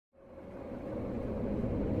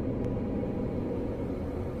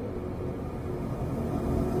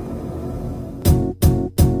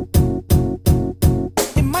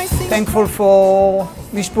Thankful for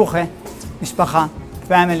mishpacha,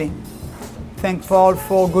 family. Thankful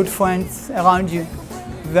for good friends around you.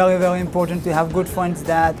 Very, very important to have good friends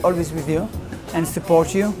that are always with you and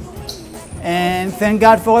support you. And thank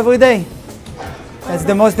God for every day. That's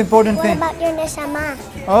the most important thing. What about your neshama?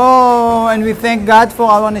 Oh, and we thank God for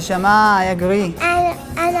our neshama, I agree.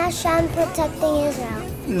 And Hashem protecting Israel.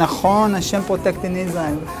 Nachon, Hashem protecting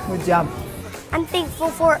Israel. Good job. I'm thankful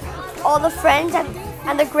for all the friends and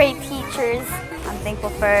the great teachers. I'm thankful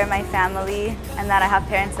for my family and that I have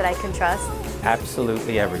parents that I can trust.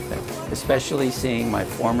 Absolutely everything, especially seeing my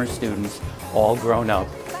former students all grown up,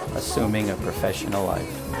 assuming a professional life.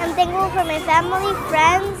 I'm thankful for my family,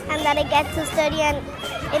 friends, and that I get to study in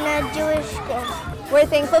a Jewish school. We're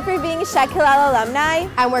thankful for being Shek Hillel alumni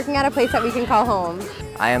and working at a place that we can call home.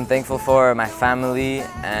 I am thankful for my family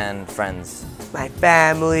and friends. My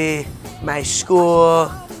family, my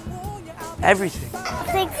school, everything.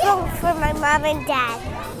 I'm thankful for my mom and dad.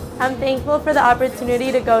 I'm thankful for the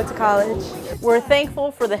opportunity to go to college. We're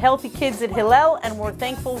thankful for the healthy kids at Hillel, and we're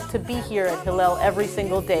thankful to be here at Hillel every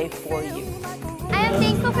single day for you. I am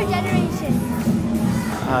thankful for Generation.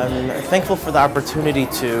 I'm thankful for the opportunity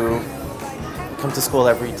to come to school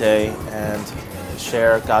every day and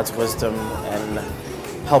share God's wisdom and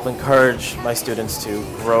help encourage my students to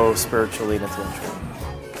grow spiritually and intellectually.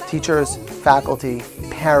 Teachers, faculty,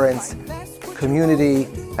 parents, community,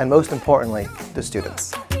 and most importantly, the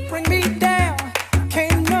students.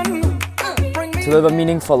 To live a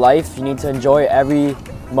meaningful life, you need to enjoy every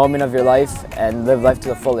moment of your life and live life to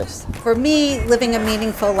the fullest. For me, living a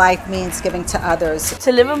meaningful life means giving to others.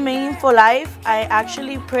 To live a meaningful life, I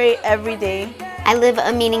actually pray every day. I live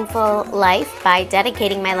a meaningful life by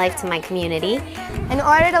dedicating my life to my community. In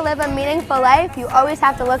order to live a meaningful life, you always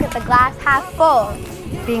have to look at the glass half full.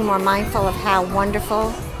 Being more mindful of how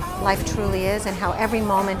wonderful life truly is and how every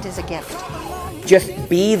moment is a gift. Just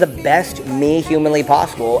be the best me humanly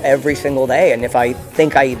possible every single day. And if I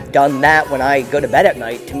think I've done that when I go to bed at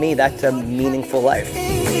night, to me that's a meaningful life.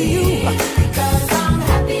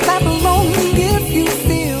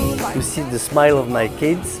 To see the smile of my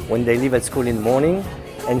kids when they leave at school in the morning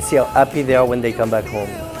and see how happy they are when they come back home.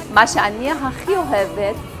 מה שאני הכי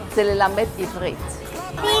אוהבת זה ללמד עברית.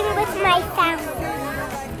 Being with my family.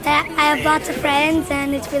 I have lots of friends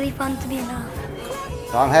and it's really fun to be in a.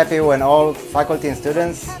 So I'm happy when all faculty and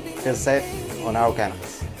students feel safe on our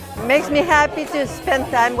campus. It makes me happy to spend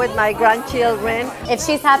time with my grandchildren. If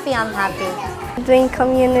she's happy, I'm happy. Doing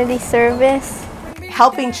community service.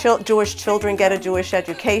 Helping Jewish children get a Jewish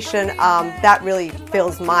education, that really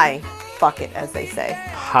fills my bucket, as they say.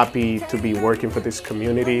 Happy to be working for this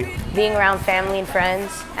community. Being around family and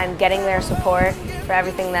friends and getting their support for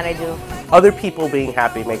everything that I do. Other people being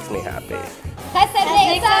happy makes me happy. Chesed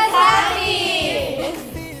makes us happy.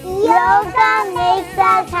 Yoga makes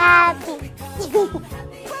us happy.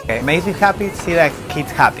 It makes me happy to see that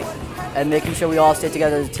kids happy. And making sure we all stay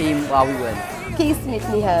together as a team while we win. Peace makes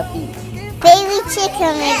me happy. Baby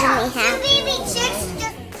chicken makes me happy. Baby chicks.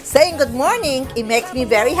 Saying good morning, it makes me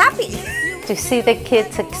very happy. To see the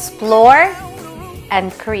kids explore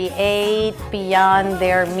and create beyond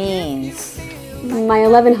their means. My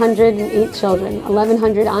 1,108 children,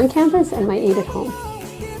 1,100 on campus and my 8 at home.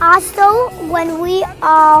 Also, when we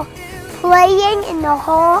are playing in the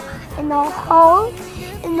whole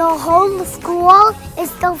school,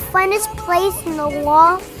 it's the funnest place in the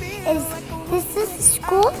world. This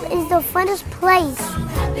school is the funnest place.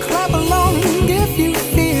 Clap along if you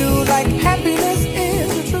feel like happiness